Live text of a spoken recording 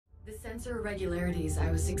sensor irregularities I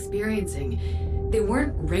was experiencing, they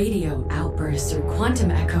weren't radio outbursts or quantum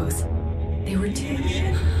echoes. They were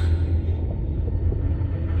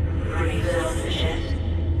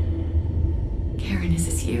Karen, is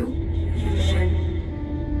this you?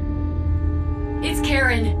 It's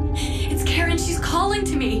Karen! It's Karen, she's calling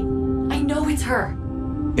to me! I know it's her.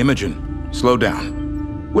 Imogen, slow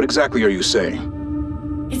down. What exactly are you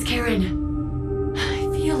saying? It's Karen. I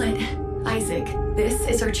feel it. Isaac, this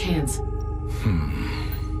is our chance.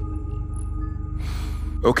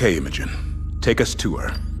 Okay, Imogen. Take us to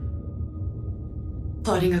her.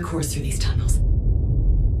 Plotting a course through these tunnels.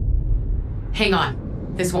 Hang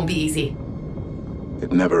on. This won't be easy.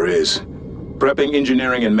 It never is. Prepping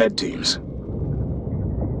engineering and med teams.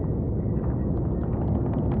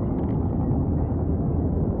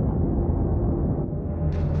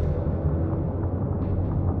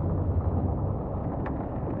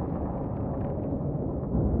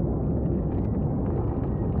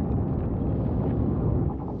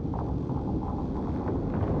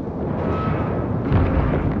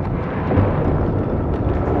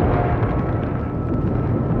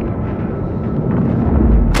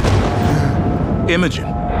 Imogen.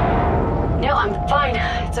 No, I'm fine.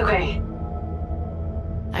 It's okay.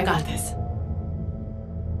 I got this.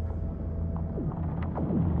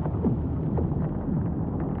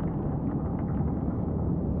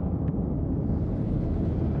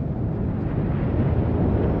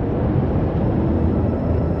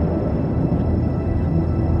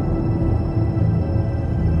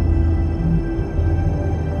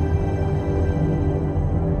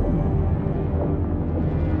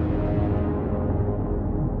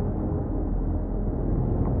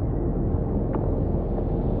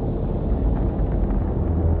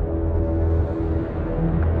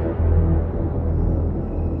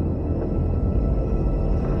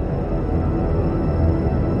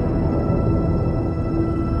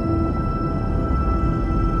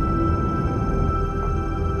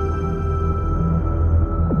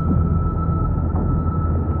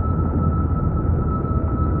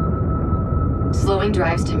 Slowing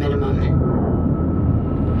drives to minimum.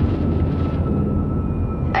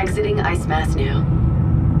 Exiting ice mass now.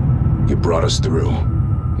 You brought us through.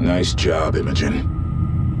 Nice job, Imogen.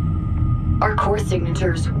 Our core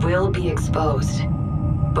signatures will be exposed,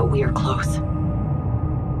 but we are close.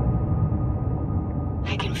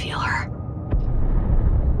 I can feel her.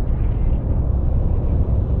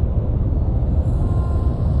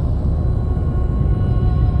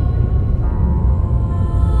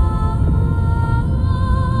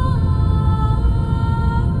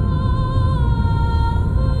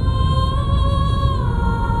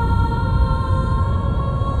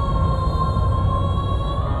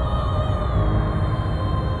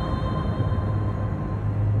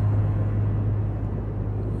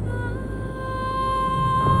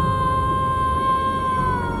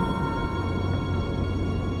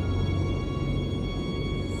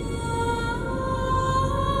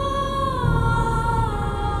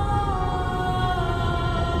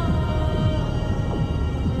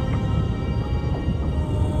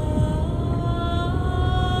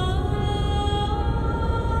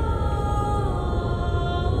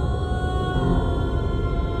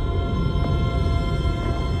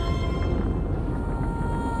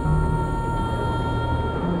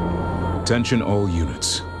 Attention all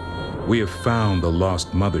units. We have found the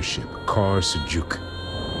lost mothership, Kar Sejuk.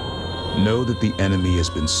 Know that the enemy has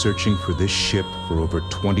been searching for this ship for over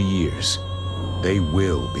 20 years. They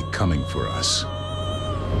will be coming for us.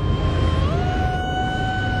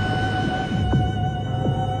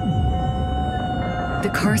 The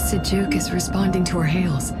Kar Sejuk is responding to our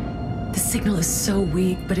hails. The signal is so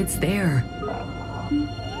weak, but it's there.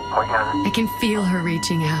 I can feel her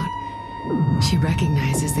reaching out. She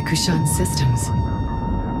recognizes the Kushan systems.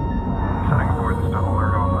 Setting voids to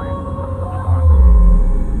alert only.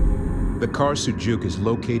 The Kar Sejuk is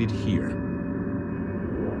located here.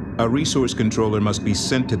 A resource controller must be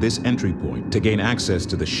sent to this entry point to gain access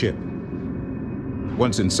to the ship.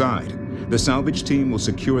 Once inside, the salvage team will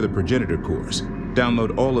secure the progenitor cores,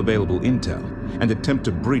 download all available intel, and attempt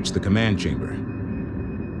to breach the command chamber.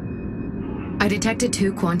 I detected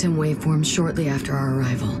 2 quantum waveforms shortly after our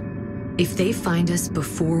arrival. If they find us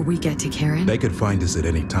before we get to Karen... They could find us at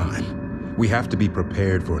any time. We have to be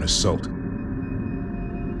prepared for an assault.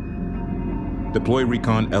 Deploy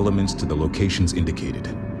recon elements to the locations indicated.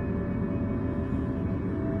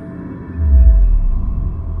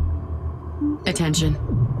 Attention.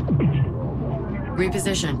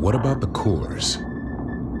 Reposition. What about the cores?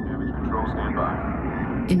 Damage control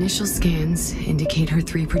standby. Initial scans indicate her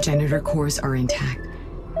 3 progenitor cores are intact.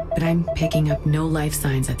 but I'm picking up no life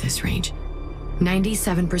signs at this range.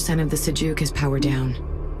 97% of the Sejuk is powered down.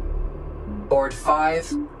 Board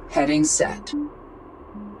 5, heading set.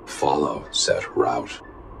 Follow set route.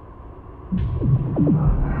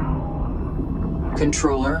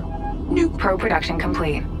 Controller, nuke Probe production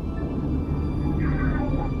complete.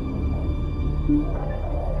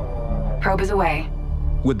 Probe is away.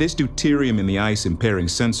 With this deuterium in the ice impairing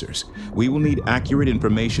sensors, we will need accurate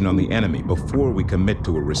information on the enemy before we commit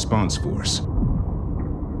to a response force.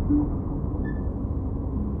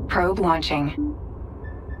 Probe launching.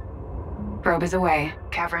 Probe is away.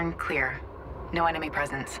 Cavern clear. No enemy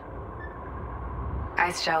presence.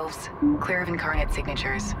 Ice shelves clear of incarnate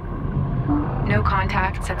signatures. No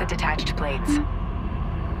contacts at the detached plates.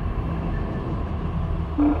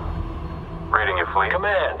 Reading your fleet.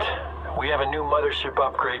 Command, we have a new mothership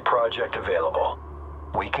upgrade project available.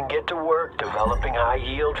 We can get to work developing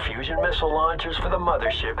high-yield fusion missile launchers for the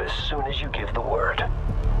mothership as soon as you give the word.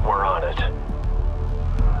 We're on it.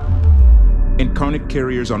 Incarnate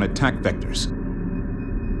carriers on attack vectors.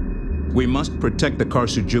 We must protect the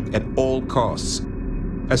Karsujuk at all costs.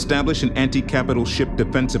 Establish an anti-capital ship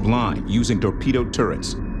defensive line using torpedo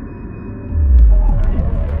turrets.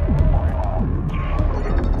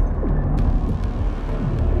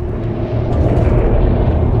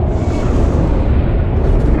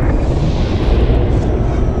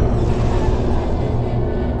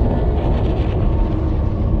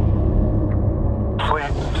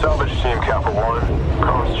 Fleet, salvage team Kappa 1.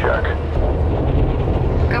 Comms check.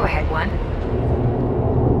 Go ahead, 1.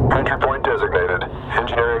 Entry point designated.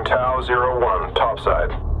 Engineering Tau 01,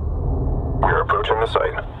 topside. You're approaching the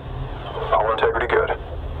site. All integrity good.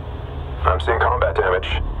 I'm seeing combat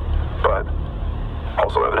damage, but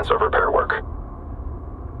also evidence of repair work.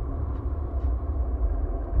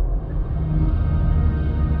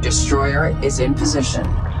 destroyer is in position.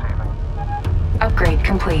 Upgrade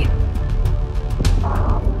complete.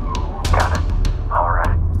 Got it. All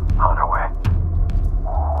right. On our way.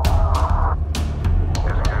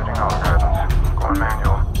 Disengaging all presence. Going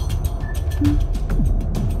manual.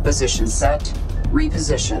 Position set.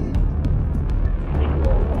 Reposition.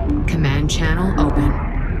 Command channel open.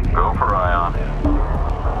 Go for Ion.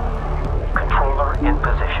 Controller in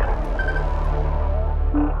position.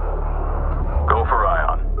 Go for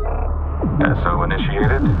Ion. SO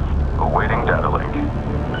initiated. Awaiting data link.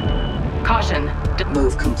 Caution.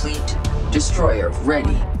 Move complete. Destroyer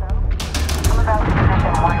ready. I'm about to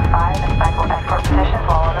position 1-5 and cycle escort positions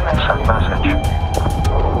while on the mission. Send message.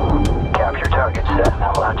 Capture target set.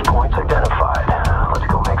 Launch points identified. Let's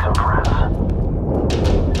go make some friends.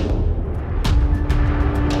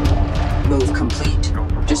 Move complete.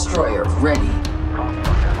 Destroyer ready.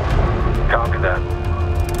 Copy that.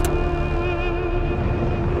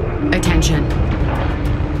 Attention.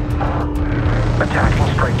 Attacking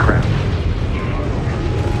strike craft.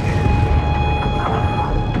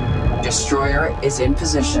 Destroyer is in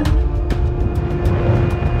position.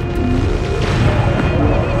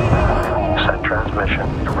 Set transmission.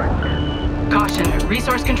 Caution.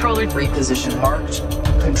 Resource controller. Reposition marked.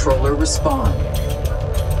 Controller respond.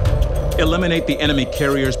 Eliminate the enemy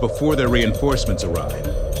carriers before their reinforcements arrive.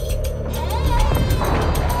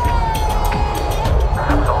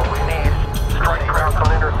 That's all we need. Strike craft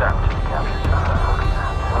on intercept.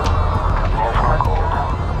 Move from gold.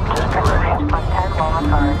 Just be ready. On 10 while on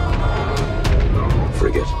guard.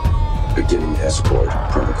 Frigate, beginning escort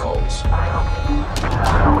protocols.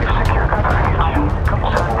 We've secured the package.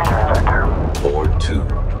 Send return vector. Board 2.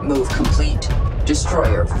 Move complete.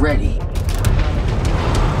 Destroyer ready.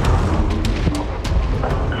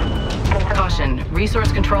 Caution.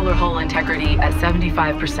 Resource controller hull integrity at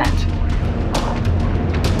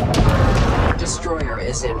 75%. Destroyer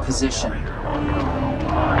is in position.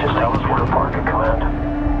 Just tell us where to park it, command.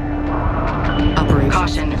 Operation.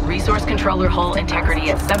 Caution. Resource controller hull integrity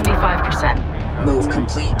at 75%. Move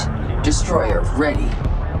complete. Destroyer ready.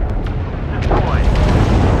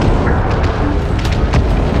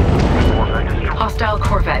 Hostile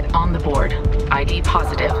Corvette on the board. ID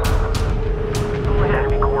positive.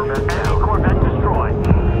 Enemy Corvette. Enemy Corvette destroyed.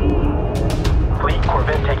 Fleet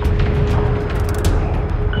Corvette taking.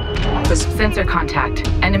 Sensor contact.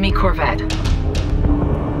 Enemy Corvette.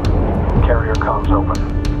 Carrier comms open.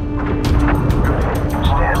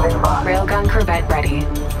 Standing by. Railgun Corvette ready.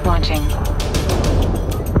 Launching.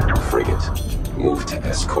 Frigate, move to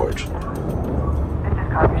escort. This is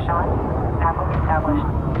Carver Sean. Apple established.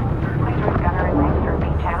 Please reach gunner and tanks to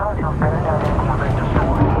repeat channel until further notice.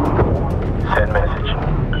 Send message.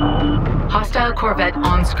 Hostile Corvette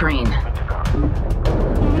on screen.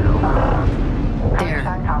 There.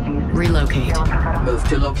 Relocate. Feel Move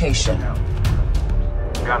to location.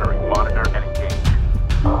 Gunnery, monitor, and engage.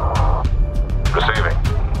 Receiving.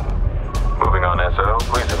 Moving on SO,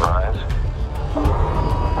 please advise.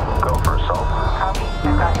 Go for assault. Copy.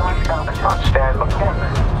 I've got you on scope. On standby.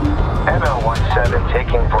 ML-17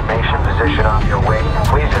 taking formation position on your way.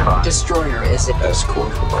 Please advise. Destroyer is in...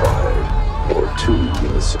 Escort required. Or 2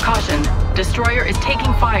 milliseconds. Caution, destroyer is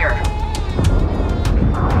taking fire.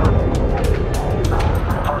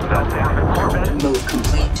 Move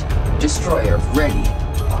complete. Destroyer ready.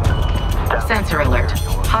 Sensor alert.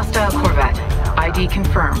 Hostile Corvette. ID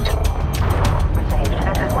confirmed. Received.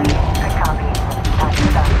 This is Lee. Good copy. That's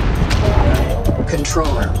done.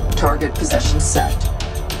 Controller. Target possession set.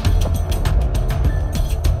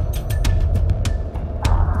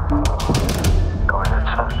 Go ahead,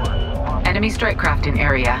 son. Enemy strike craft in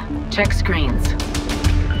area. Check screens.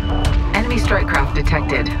 Enemy strike craft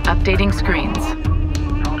detected. Updating screens.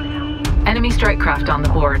 Enemy strike craft on the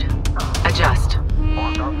board. Adjust.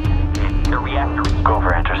 The reactor. Go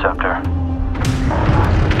for interceptor.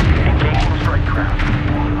 Engaging strike craft.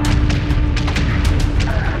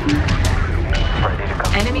 Ready to go.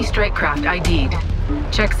 Enemy strike craft ID'd.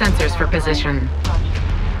 Check sensors for position.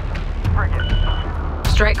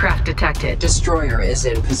 Strike craft detected. Destroyer is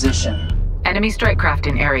in position. Enemy strike craft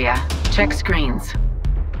in area. Check screens.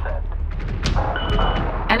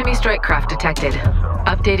 Enemy strike craft detected.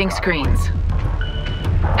 Updating screens.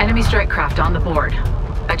 Enemy strike craft on the board.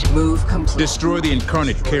 Move complete. Destroy the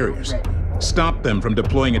incarnate carriers. Stop them from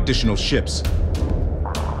deploying additional ships.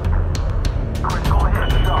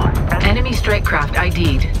 Enemy strike craft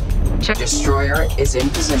ID'd. Check. Destroyer is in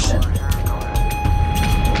position.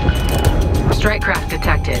 Strike craft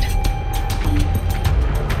detected.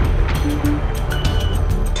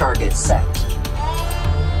 Target set.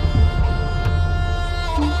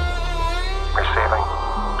 Receiving.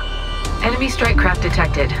 Enemy strike craft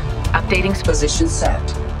detected. Updating Position set.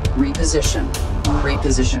 Reposition.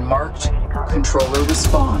 Reposition marked. Controller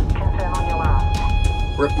respond. Confirm on your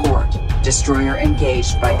last. Report. Destroyer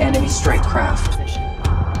engaged by enemy strike craft.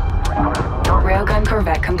 Railgun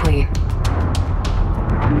Corvette complete.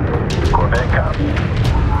 Corvette copy.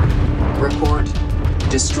 Report.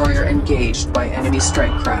 Destroyer engaged by enemy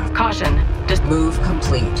strike craft. Caution. Move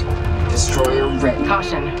complete. Destroyer ready.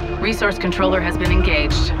 Caution. Resource controller has been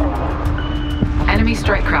engaged. Enemy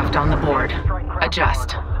strike craft on the board.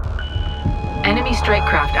 Adjust. Enemy strike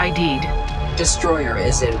craft ID'd. Destroyer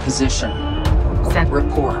is in position. Sent.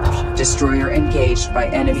 Report. Destroyer engaged by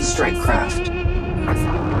enemy strike craft.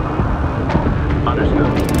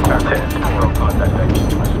 Understood. Attend. Road contact.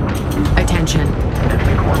 Attention.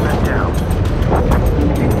 Enemy Corvette down.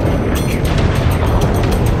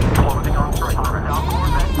 Closing on strike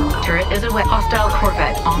craft. Turret is a wet. Hostile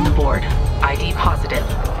Corvette on the board. ID positive.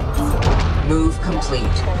 Move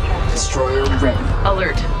complete. Destroyer ready.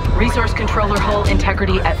 Alert. Resource controller hull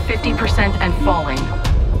integrity at 50% and falling.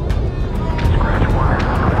 Scratch wire.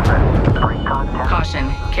 Break contact.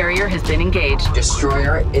 Caution. Carrier has been engaged.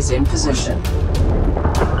 Destroyer is in position.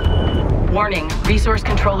 Warning. Resource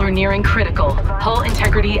controller nearing critical. Hull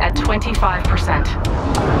integrity at 25%.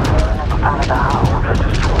 Out of the house.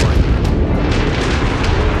 Destroyed.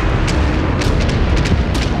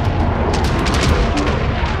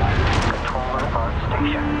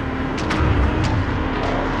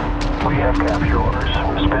 We have capture orders.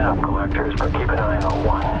 Spin up collectors, but keep an eye on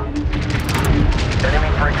one.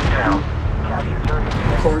 Enemy breaks down. Capture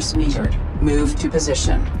 30. Course metered. Move to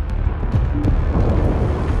position.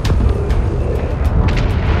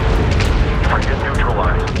 Frigate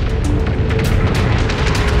neutralized.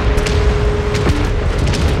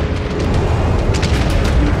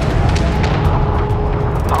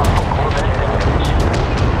 Hostile Corvette engaged.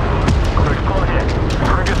 Critical hit.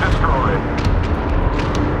 Frigate destroyed.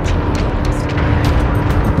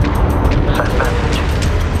 Send message.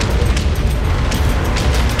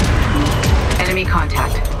 Enemy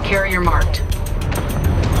contact. Carrier marked.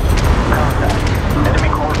 Contact. Enemy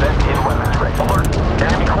Corvette in weapons range. Alert.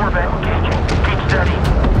 Enemy Corvette engaging. Keep steady.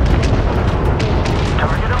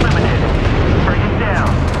 Target eliminated. Bring it down.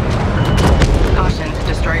 Caution.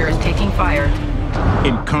 Destroyer is taking fire.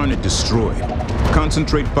 Incarnate destroyed.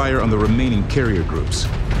 Concentrate fire on the remaining carrier groups.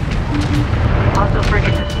 Hostile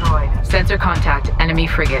frigate destroyed. Sensor contact. Enemy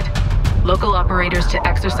frigate. Local operators to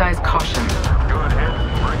exercise caution. Go ahead.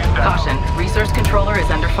 Bring it down. Caution. Resource controller is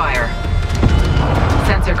under fire.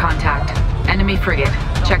 Sensor contact. Enemy frigate.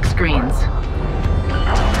 Check screens.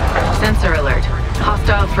 Sensor alert.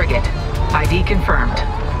 Hostile frigate. ID confirmed.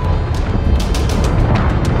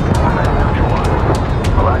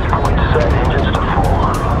 Launch point set. Engines to full.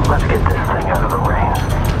 Let's get this thing out of the rain.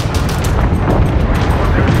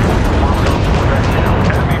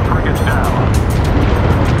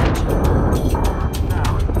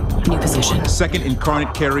 Second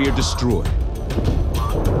incarnate carrier destroyed.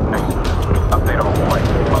 Update all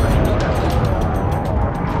flight.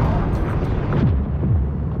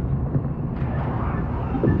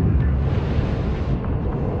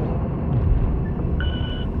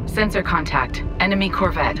 Sensor contact. Enemy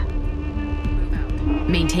Corvette.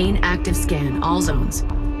 Maintain active scan, all zones.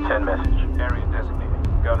 Send message. Area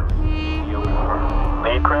designated. Gunner. ETO confirmed.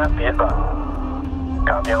 Lead craft, be advised.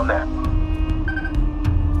 Copy on that.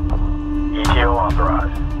 ETO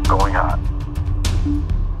authorized. Going hot.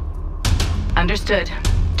 Understood.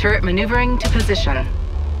 Turret maneuvering to position.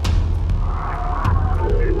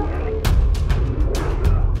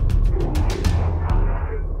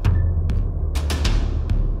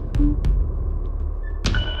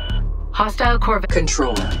 Hostile Corvette.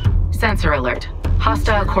 Controller. Sensor alert.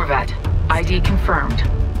 Hostile Corvette. ID confirmed.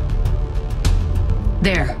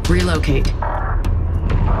 There, relocate.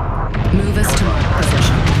 Move us to our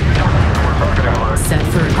position. Set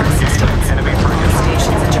for resistance. All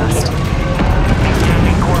stations adjust.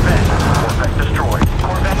 Engaging Corvette. Corvette destroyed.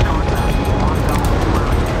 Corvette on.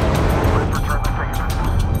 Let's return the phaser.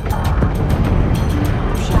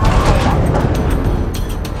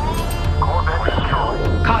 Corvette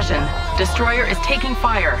destroyed. Caution. Destroyer is taking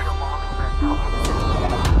fire.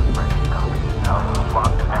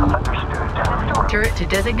 Understood. Turret to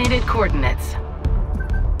designated coordinates.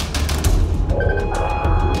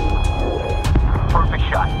 Perfect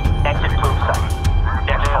shot. Exit move site.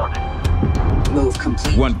 Excellent. Move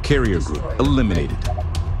complete. One carrier group eliminated.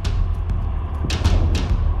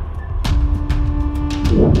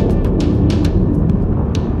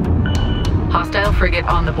 Hostile frigate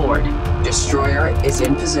on the board. Destroyer is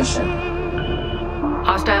in position.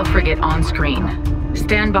 Hostile frigate on screen.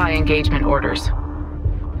 Stand by engagement orders.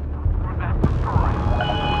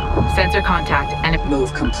 Sensor contact and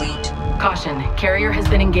Move complete. caution. Carrier has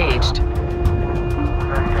been engaged.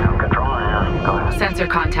 Control, go ahead. Sensor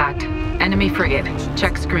contact. Enemy frigate.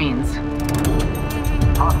 Check screens.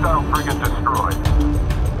 Hostile frigate destroyed.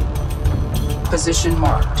 Position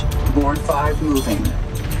marked. Board 5 moving.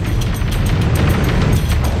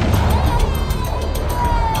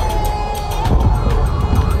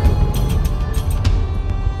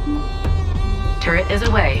 Turret is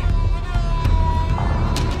away.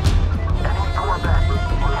 Enemy Corvette.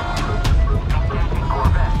 Engaging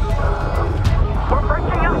Corvette. We're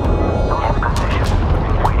breaking out. In position.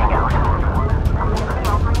 Waiting out.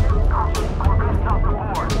 Corvette's off the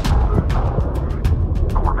board.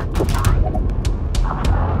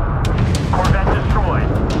 Corvette destroyed.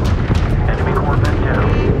 Enemy Corvette down.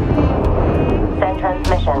 Send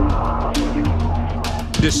transmission.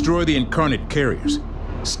 Destroy the incarnate carriers.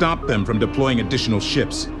 Stop them from deploying additional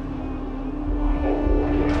ships.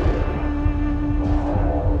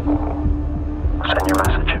 Send your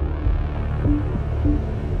message.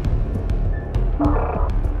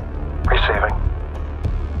 Receiving.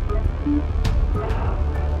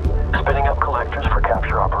 Spinning up collectors for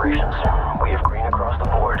capture operations. We have green across the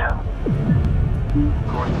board.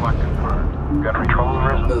 Course block confirmed. Gun control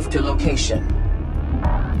arisen. Move to location.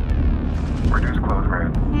 Reduce close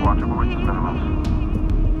rate. Watch avoidance minimums.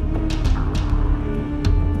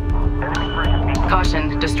 Enemy frigate.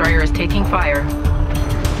 Caution. Destroyer is taking fire.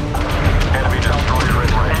 Enemy destroyer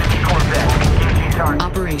is ready. Enemy Corvette. Engaging target.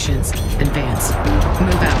 Operations. Advance.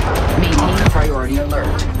 Move out. Maintain. Priority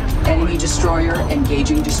alert. Enemy destroyer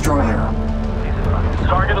engaging destroyer.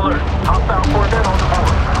 Target alert. Hostile Corvette on the board.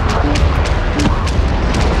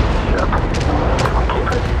 Ship. Can we keep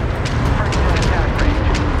it? Target attack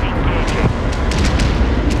range. Engaging.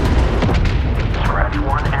 Scratch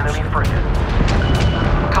one enemy frigate.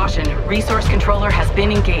 Caution. Resource controller has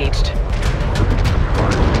been engaged.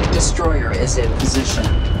 Destroyer is in position.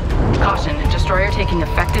 Caution. Destroyer taking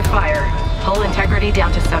effective fire. Hull integrity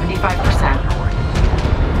down to 75%.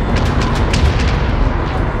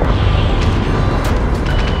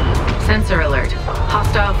 Sensor alert.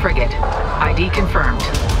 Hostile frigate. ID confirmed.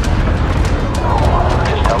 Just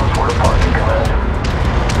tell us where to park, Command.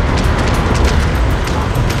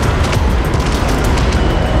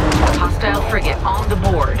 Hostile frigate on the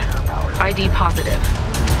board. ID positive.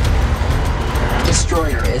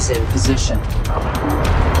 Destroyer is in position.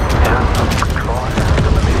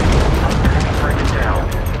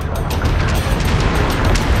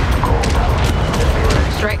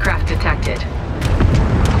 Strike craft detected.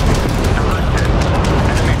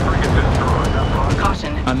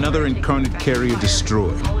 Caution. Another incarnate carrier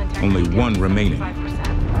destroyed. Only one remaining.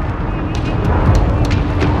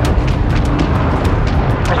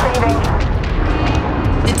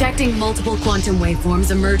 Detecting multiple quantum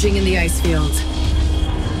waveforms emerging in the ice field.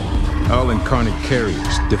 All incarnate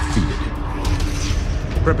carriers defeated.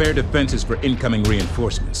 Prepare defenses for incoming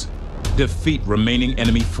reinforcements. Defeat remaining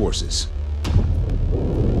enemy forces.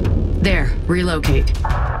 There, relocate.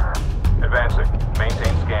 Advancing.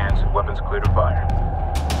 Maintain scans. Weapons clear to fire.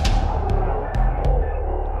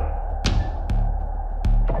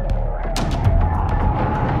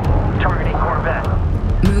 Targeting Corvette.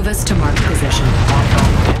 Move us to marked position.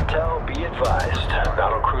 Intel, be advised.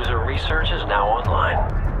 Battlecruiser research is now online.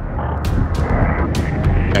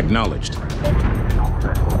 Acknowledged.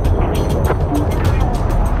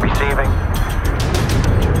 Receiving.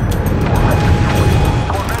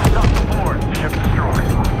 Corvette's off the board. Ship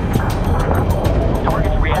destroyed.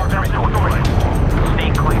 Target's reactor destroyed. Stay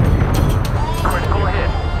clear. Critical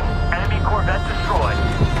hit. Enemy Corvette destroyed.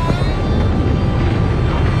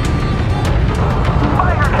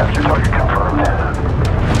 Fire! Capture target confirmed.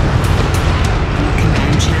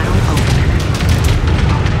 Command channel open.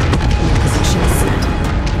 Position set.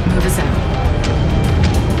 Move us out.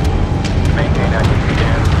 Maintain active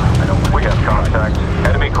scans. We have contact.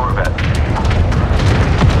 Enemy Corvette.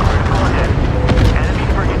 Critical hit. Enemy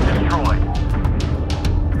frigate destroyed.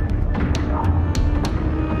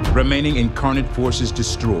 Remaining Incarnate forces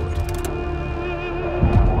destroyed.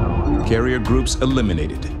 Carrier groups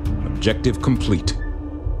eliminated. Objective complete.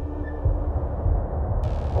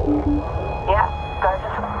 Yeah, Garza.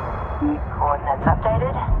 Coordinates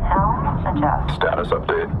updated. Helm, adjust. Status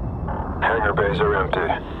update. Hangar bays are empty.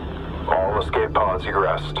 All escape pods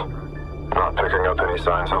egressed. Not picking up any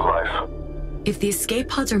signs of life. If the escape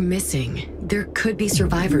pods are missing, there could be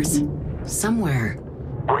survivors. Somewhere.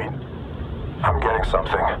 Wait. I'm getting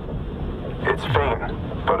something. It's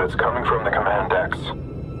faint, but it's coming from the command decks.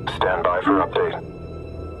 Stand by for update.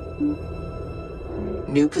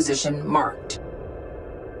 New position marked.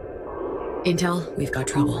 Intel, we've got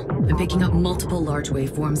trouble. I'm picking up multiple large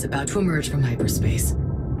waveforms about to emerge from hyperspace.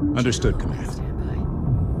 Understood, Command. Stand by.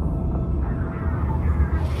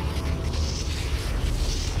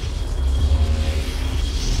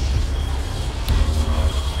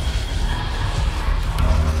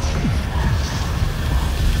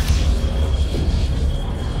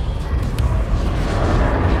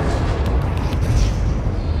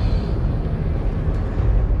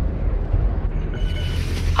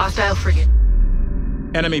 Hostile frigate.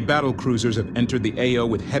 Enemy battle cruisers have entered the AO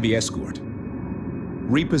with heavy escort.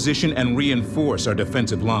 Reposition and reinforce our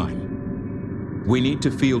defensive line. We need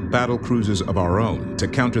to field battle cruisers of our own to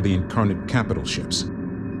counter the Incarnate capital ships.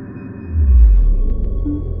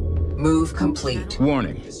 Move complete.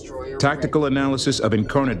 Warning. Tactical analysis of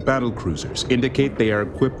Incarnate battle cruisers indicate they are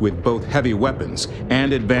equipped with both heavy weapons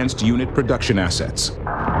and advanced unit production assets.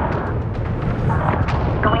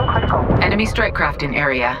 Going critical. Enemy strike craft in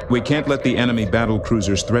area. We can't let the enemy battle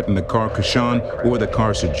cruisers threaten the Car Kashan or the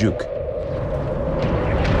Car Sajuk.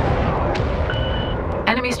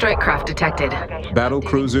 Enemy strike craft detected. Battle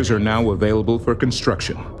cruisers are now available for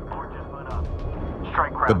construction.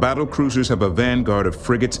 Strike craft. The battle cruisers have a vanguard of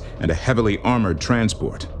frigates and a heavily armored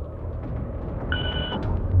transport.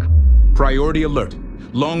 Priority alert.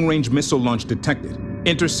 Long-range missile launch detected.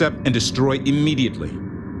 Intercept and destroy immediately.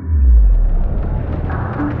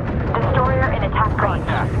 Destroyer in attack range.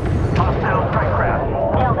 Hostile strike craft.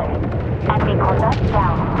 Nailed it. Enemy Corvette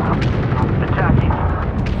down. Attacking.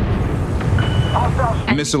 Hostile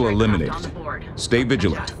Enemy Missile strike craft eliminated. on the board. Stay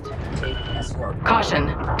vigilant.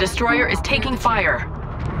 Caution. Destroyer is taking fire.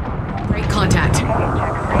 Break contact. Check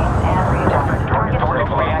screens and readjust. Target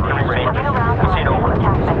reactor ready. Coming around on Proceed over.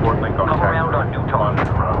 attack vector. Come around on Newton.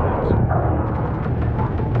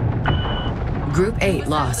 Group 8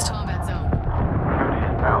 lost.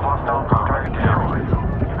 Hostile target destroyed.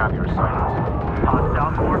 You have your sights.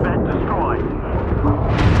 Hostile Corvette destroyed.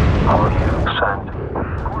 Send.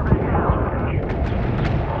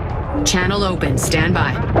 Channel open. Stand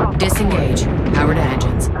by. Disengage. Power to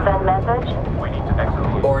engines. Send message. We need to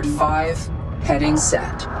exit. Board 5, heading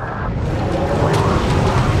set.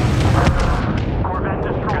 Corvette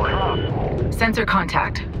destroyed. Sensor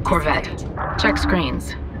contact. Corvette. Check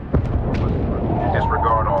screens.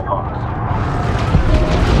 Disregard all logs.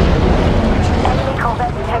 Enemy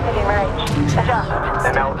Corvette detected in range. Adjust.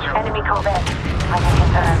 Enemy Corvette. Landing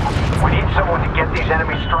confirmed. We need someone to get these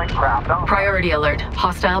enemy strike craft up. Priority alert.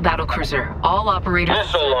 Hostile battlecruiser. All operators.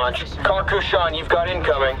 Missile launch. Car Kashan, you've got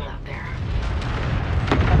incoming. Out there.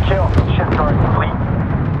 Chill. Ship target fleet.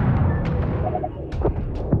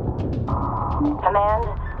 Command,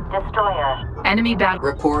 destroyer. Enemy battle.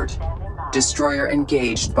 Report. Destroyer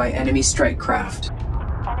engaged by enemy strike craft.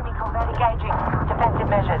 Enemy Corvette engaging. Defensive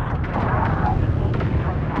measures.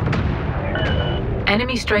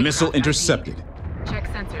 Enemy strike. Missile intercepted. Check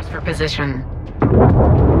sensors for position.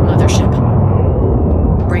 Mothership.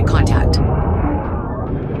 strike contact.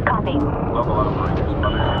 Copy. Level operators,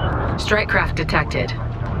 mothership. Strike craft detected.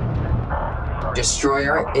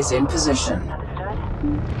 Destroyer is in position.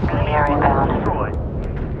 Enemy are inbound.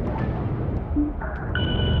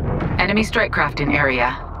 Enemy strike craft in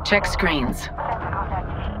area. Check screens.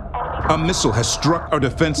 A missile has struck our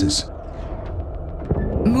defenses.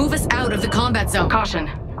 Move us out of the combat zone. Caution.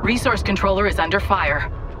 Resource controller is under fire.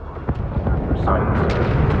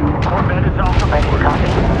 Corvette is also Ready to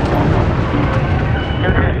copy.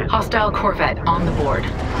 Hostile Corvette on the board.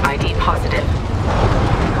 ID positive.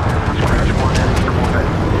 Scratch one enemy Corvette.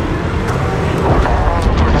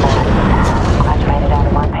 Glad you made it out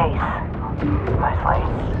in one piece. Nicely.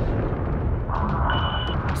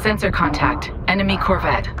 Sensor contact. Enemy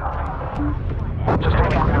Corvette. Just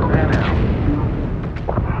take one of them out.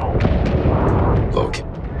 Look.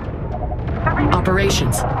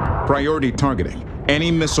 Operations. Priority targeting. Any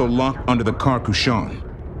missile locked under the car Kushan.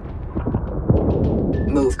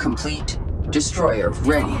 Move complete. Destroyer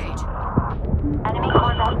ready. Enemy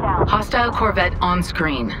Corvette down. Hostile Corvette on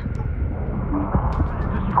screen.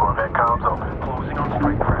 Corvette comms open. Closing on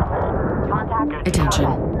strike craft. Contact. Attention.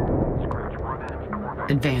 Scratch one enemy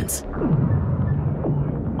Corvette. Advance.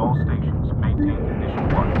 All stations, maintain condition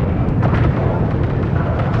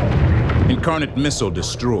 1. Incarnate missile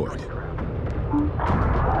destroyed.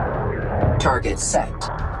 Target set.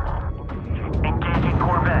 Engaging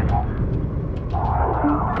Corvette.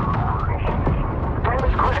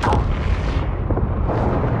 Damage critical.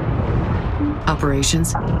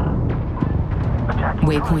 Operations. Attacking.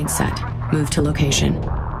 Waypoint set. Move to location.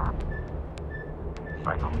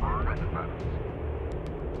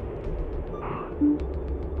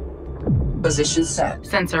 Position set.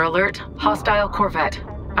 Sensor alert. Hostile Corvette.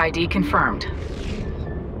 ID confirmed.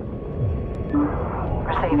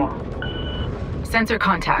 Receiving. Sensor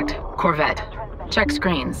contact. Corvette. Check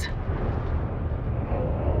screens.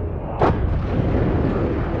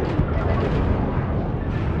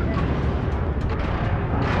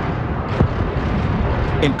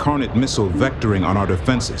 Incarnate missile vectoring on our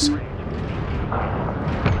defenses. Corvette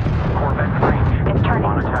range. It's turning.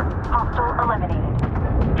 On attack. Hostile eliminated.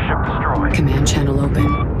 Ship destroyed. Command channel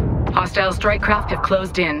open. Hostile strike craft have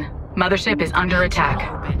closed in. Mothership is under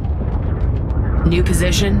attack. New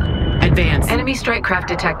position. Advance. Enemy strike craft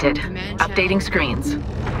detected. Updating screens.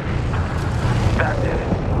 That did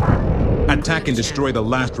it. Attack and destroy the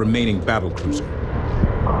last remaining battlecruiser.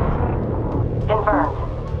 Confirmed.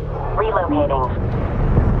 Relocating.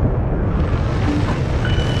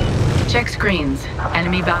 Check screens.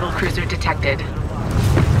 Enemy battlecruiser detected.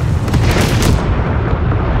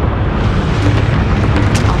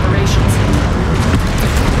 Operations.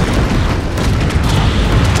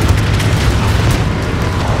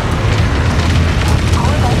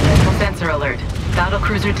 Sensor alert.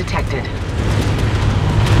 Battlecruiser detected.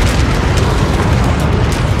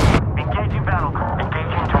 Engaging battle.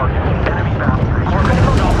 Engaging target. Enemy battle.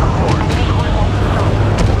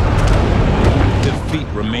 Defeat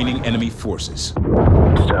remaining enemy forces.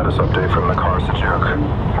 Status update from the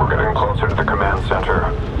Karsajuk. We're getting closer to the command center.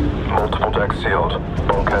 Multiple decks sealed.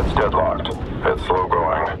 Bulkheads deadlocked. It's slow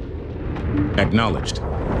going. Acknowledged.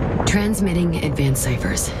 Transmitting advanced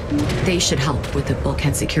ciphers. They should help with the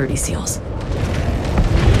bulkhead security seals.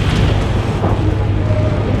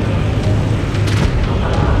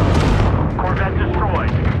 Corvette destroyed.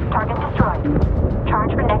 Target destroyed.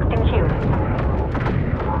 Charge for next in queue.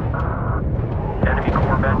 Enemy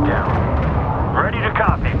Corvette down. Ready to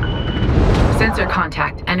copy. Sensor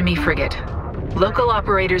contact. Enemy frigate. Local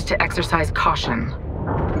operators to exercise caution.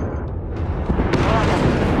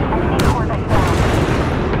 Enemy Corvette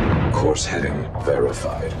down. Course heading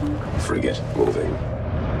verified. Frigate moving.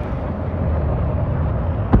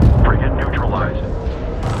 Frigate neutralized.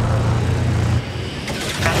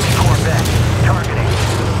 Enemy Corvette targeting.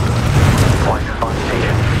 Fighters on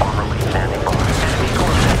station. Armorly standing by. Enemy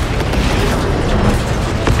Corvette.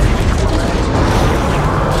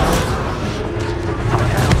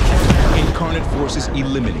 Incarnate forces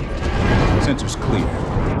eliminated. Sensors clear.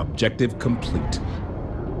 Objective complete.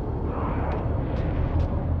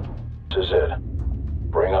 This is it.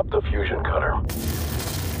 Bring up the fusion cutter.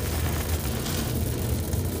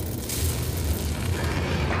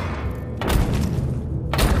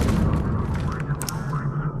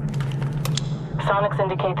 Sonics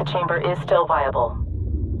indicate the chamber is still viable.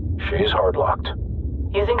 She's hard-locked.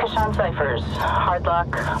 Using Kashan ciphers.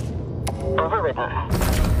 Hardlock overridden.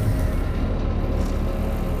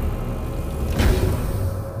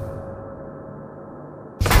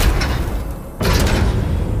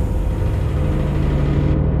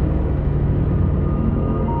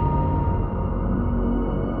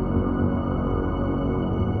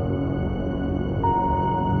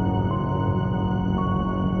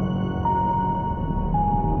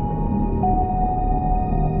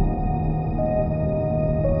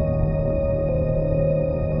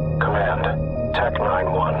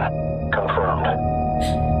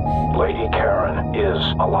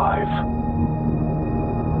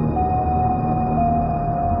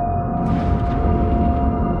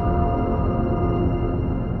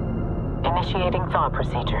 Initiating thaw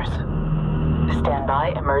procedures. Stand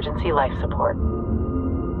by emergency life support.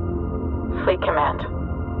 Fleet Command,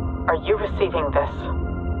 are you receiving this?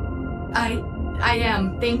 I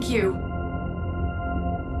am, thank you.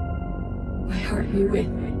 My heart knew it,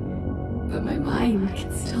 but my mind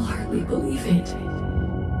can still hardly believe it.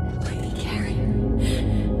 Lady Karen,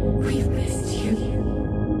 we've missed you.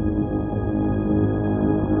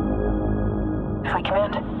 Flight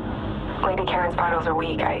Command, Lady Karen's vitals are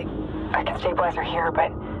weak. I can stabilize her here,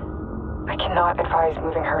 but I cannot advise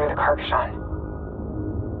moving her to the Carcassonne.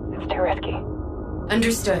 It's too risky.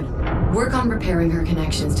 Understood. Work on repairing her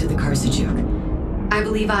connections to the Carcassonne. I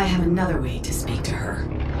believe I have another way to speak to her.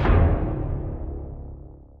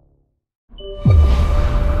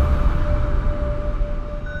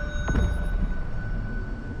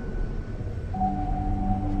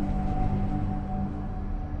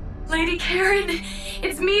 Lady Karen,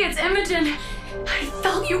 it's me, it's Imogen. I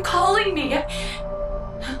felt you calling me.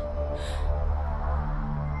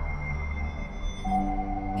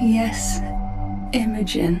 Yes,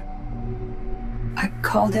 Imogen. I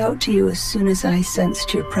called out to you as soon as I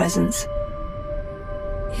sensed your presence.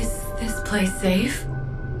 Is this place safe?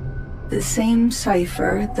 The same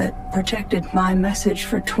cipher that protected my message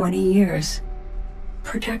for 20 years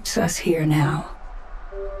protects us here now.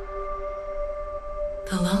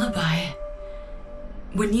 The lullaby.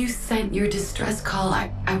 When you sent your distress call,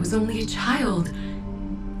 I was only a child.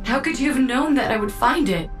 How could you have known that I would find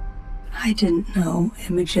it? I didn't know,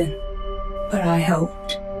 Imogen, but I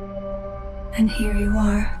hoped. And here you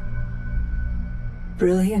are.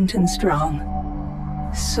 Brilliant and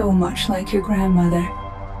strong. So much like your grandmother.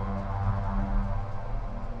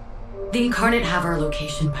 The Incarnate have our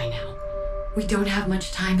location by now. We don't have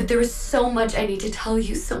much time, but there is so much I need to tell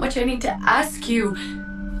you, so much I need to ask you.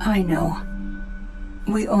 I know.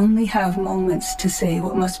 We only have moments to say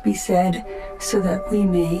what must be said, so that we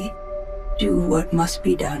may do what must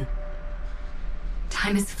be done.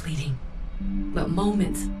 Time is fleeting, but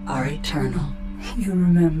moments are eternal. You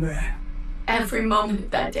remember. Every moment of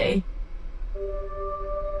that day.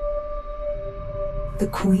 The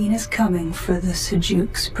Queen is coming for the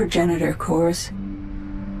Sejuke's progenitor cores.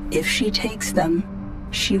 If she takes them,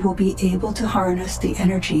 she will be able to harness the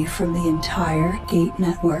energy from the entire gate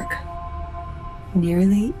network.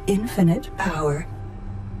 Nearly infinite power.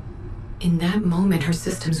 In that moment, her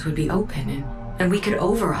systems would be open, and we could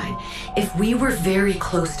override if we were very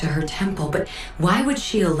close to her temple. But why would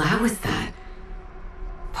she allow us that?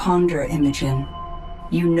 Ponder, Imogen.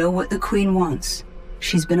 You know what the Queen wants.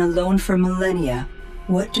 She's been alone for millennia.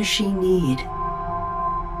 What does she need?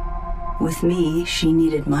 With me, she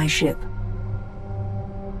needed my ship.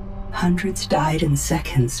 Hundreds died in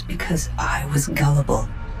seconds because I was gullible.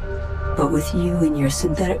 But with you and your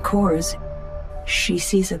synthetic cores, she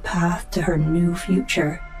sees a path to her new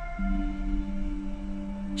future.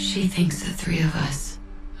 She thinks the three of us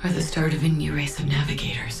are the start of a new race of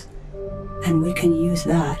navigators. And we can use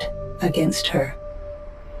that against her.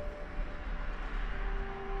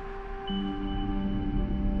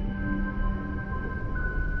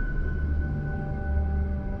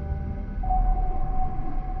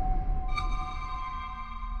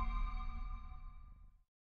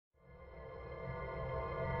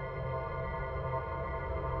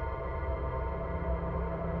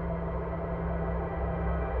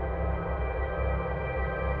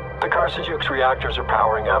 The Carcassonne's reactors are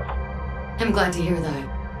powering up. I'm glad to hear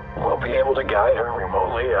that. We'll be able to guide her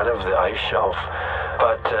remotely out of the ice shelf.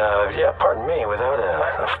 But, yeah, pardon me, without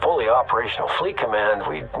a fully operational fleet command,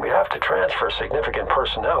 we'd have to transfer significant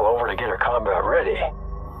personnel over to get her combat ready.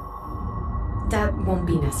 That won't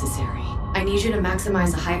be necessary. I need you to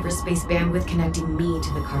maximize the hyperspace bandwidth connecting me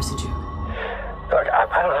to the Carcassonne. Look,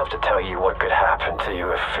 I don't have to tell you what could happen to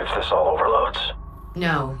you if this all overloads.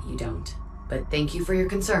 No, you don't. But thank you for your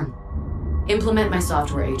concern. Implement my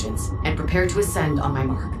software agents and prepare to ascend on my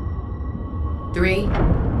mark. 3,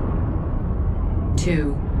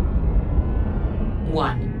 2,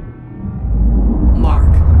 1.